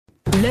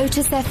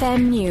Lotus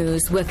FM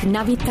News with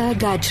NAVITHA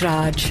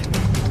GAJRAJ.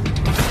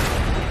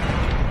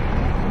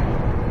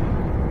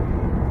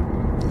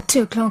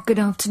 2 o'clock, good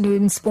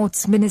afternoon.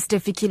 Sports Minister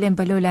Fikile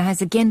Mbalula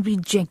has again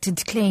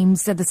rejected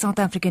claims that the South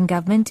African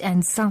government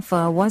and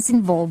SAFA was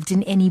involved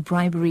in any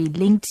bribery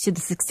linked to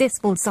the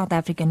successful South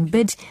African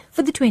bid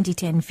for the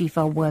 2010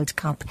 FIFA World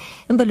Cup.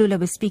 Mbalula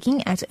was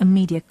speaking at a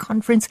media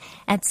conference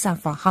at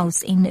SAFA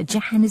House in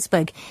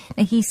Johannesburg.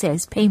 Now, he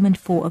says payment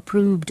for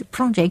approved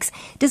projects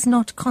does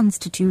not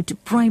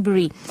constitute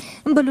bribery.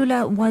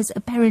 Mbalula was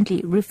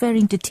apparently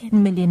referring to $10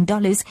 million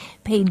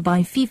paid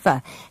by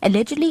FIFA,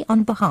 allegedly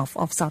on behalf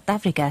of South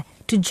Africa,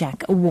 to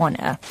Jack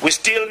Warner. We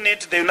still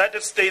need the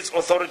United States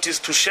authorities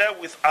to share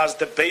with us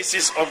the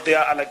basis of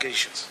their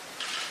allegations.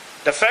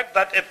 The fact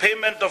that a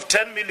payment of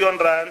 10 million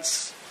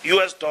rands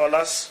US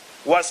dollars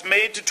was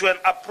made to an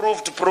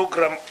approved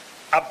program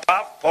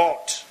above board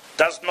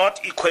does not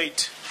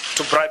equate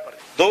to bribery.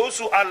 Those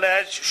who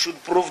allege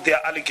should prove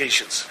their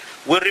allegations.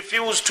 We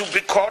refuse to be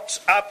caught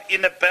up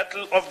in a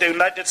battle of the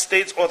United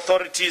States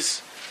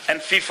authorities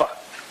and FIFA.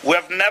 We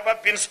have never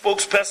been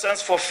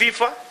spokespersons for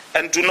FIFA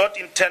and do not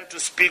intend to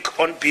speak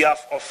on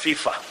behalf of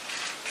FIFA.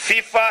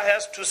 FIFA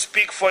has to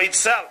speak for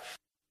itself.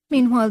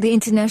 Meanwhile, the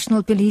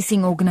international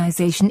policing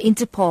organization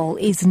Interpol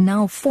is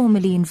now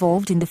formally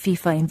involved in the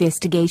FIFA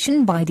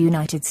investigation by the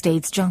United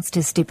States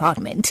Justice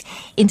Department.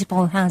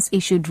 Interpol has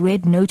issued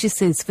red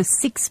notices for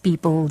 6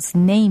 people's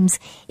names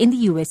in the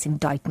U.S.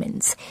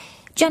 indictments.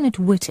 Janet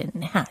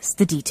Witten has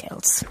the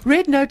details.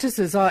 Red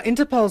notices are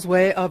Interpol's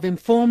way of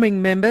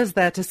informing members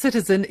that a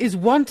citizen is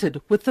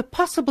wanted with the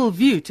possible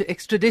view to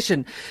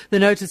extradition. The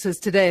notices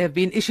today have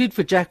been issued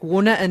for Jack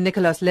Warner and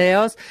Nicholas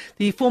Leos,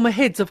 the former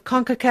heads of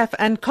CONCACAF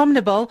and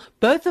CONMEBOL,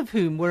 both of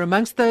whom were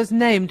amongst those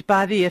named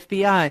by the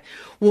FBI.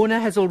 Warner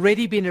has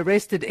already been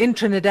arrested in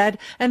Trinidad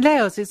and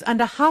Leos is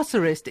under house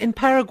arrest in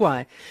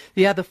Paraguay.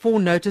 The other 4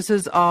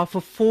 notices are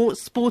for 4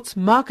 sports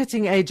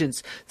marketing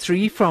agents,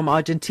 3 from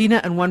Argentina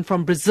and 1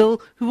 from Brazil,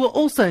 who were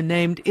also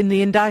named in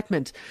the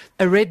indictment.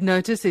 A red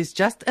notice is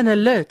just an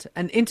alert,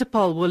 and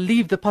Interpol will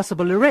leave the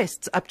possible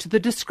arrests up to the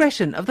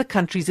discretion of the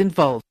countries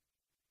involved.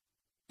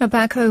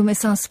 Back home, a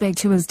suspect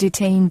who was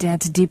detained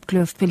at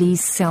Diepkloof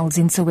police cells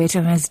in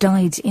Soweto has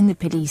died in the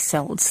police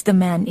cells. The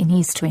man in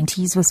his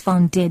 20s was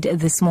found dead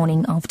this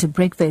morning after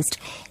breakfast.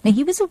 Now,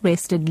 he was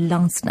arrested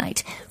last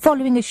night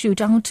following a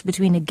shootout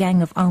between a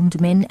gang of armed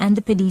men and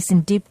the police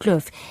in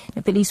Diepkloof.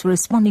 The police were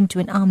responding to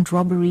an armed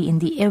robbery in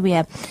the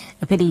area.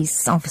 A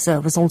police officer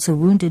was also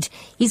wounded.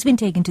 He's been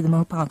taken to the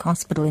Mopark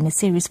Hospital in a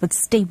serious but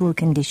stable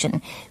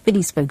condition.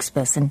 Police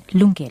spokesperson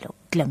Lungelo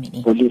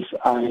Glamini. Police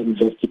are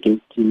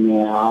investigating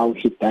how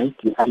he died.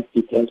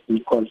 It has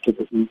been called to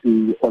the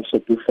to also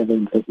do further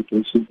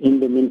investigation. In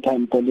the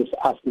meantime, police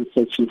are still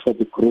searching for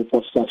the group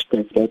of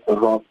suspects that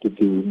robbed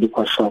the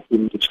liquor shop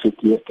in the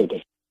street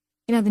yesterday.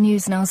 In other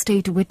news now,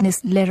 State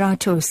witness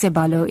Lerato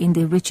Seballo in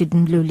the Richard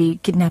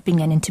Mdluli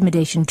kidnapping and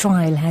intimidation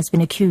trial has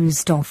been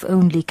accused of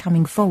only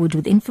coming forward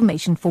with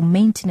information for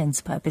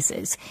maintenance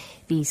purposes.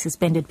 The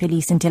suspended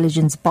police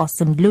intelligence boss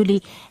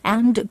Mdluli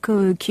and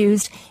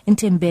co-accused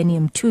Ntembeni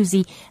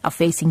Mtuzi are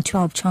facing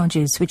 12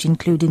 charges which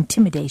include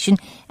intimidation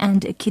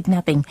and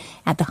kidnapping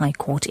at the High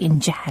Court in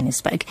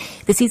Johannesburg.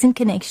 This is in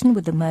connection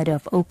with the murder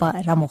of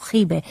Opa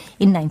Ramogibe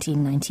in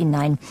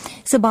 1999.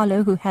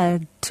 Seballo,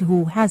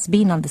 who has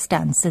been on the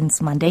stand since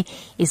Monday,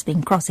 is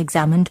being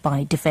cross-examined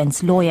by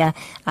defense lawyer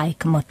Ike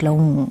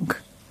Motlaung.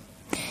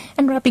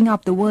 And wrapping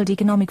up, the World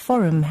Economic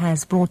Forum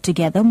has brought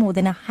together more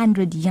than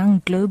 100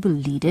 young global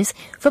leaders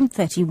from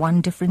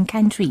 31 different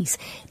countries.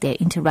 They're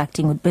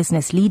interacting with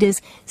business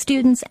leaders,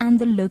 students and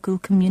the local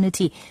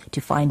community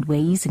to find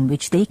ways in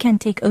which they can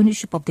take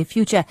ownership of their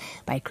future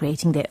by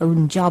creating their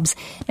own jobs.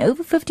 Now,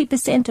 over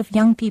 50% of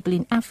young people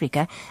in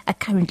Africa are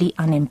currently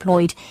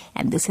unemployed,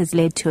 and this has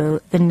led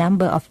to the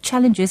number of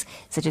challenges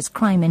such as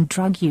crime and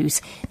drug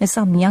use. Now,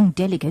 some young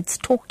delegates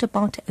talked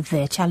about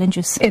their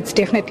challenges. It's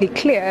definitely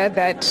clear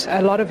that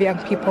a lot of young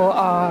people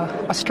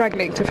are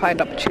struggling to find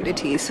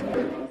opportunities.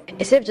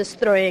 Instead of just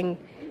throwing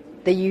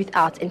the youth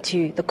out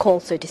into the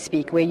cold, so to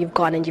speak, where you've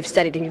gone and you've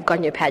studied and you've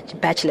gotten your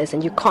bachelor's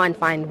and you can't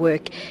find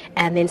work,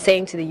 and then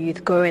saying to the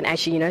youth, go and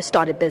actually,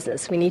 start a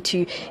business. We need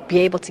to be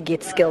able to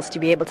get skills to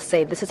be able to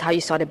say, this is how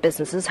you start a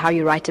business, this is how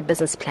you write a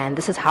business plan,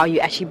 this is how you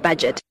actually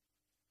budget.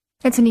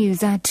 That's the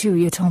news. Add to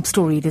your top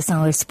story this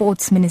hour.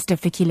 Sports Minister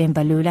Fikile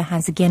Mbalula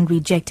has again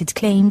rejected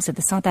claims that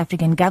the South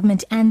African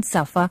government and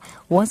SAFA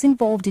was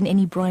involved in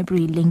any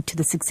bribery linked to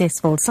the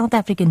successful South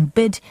African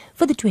bid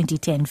for the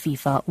 2010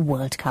 FIFA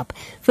World Cup.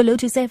 For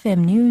Lotus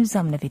FM News,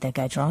 I'm NAVITHA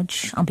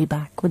GAJRAJ. I'll be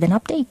back with an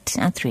update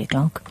at 3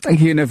 o'clock. Thank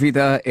you,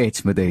 NAVITHA.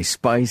 It's midday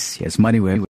spice. Yes, money way.